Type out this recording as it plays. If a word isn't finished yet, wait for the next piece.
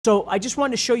So I just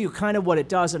wanted to show you kind of what it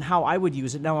does and how I would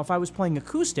use it. Now, if I was playing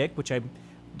acoustic, which I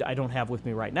don't have with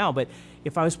me right now, but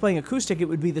if I was playing acoustic, it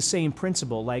would be the same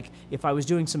principle. Like if I was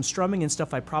doing some strumming and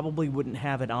stuff, I probably wouldn't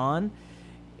have it on.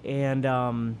 And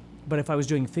but if I was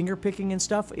doing finger picking and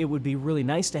stuff, it would be really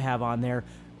nice to have on there.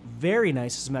 Very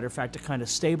nice, as a matter of fact, to kind of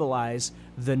stabilize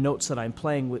the notes that I'm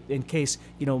playing with, in case,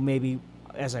 you know, maybe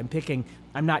as I'm picking,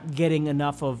 I'm not getting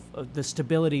enough of the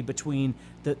stability between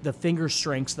the finger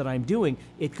strengths that I'm doing.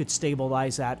 It could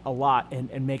stabilize that a lot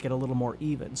and make it a little more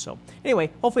even. So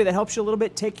anyway, hopefully that helps you a little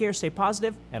bit. Take care, stay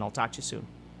positive, and I'll talk to you soon.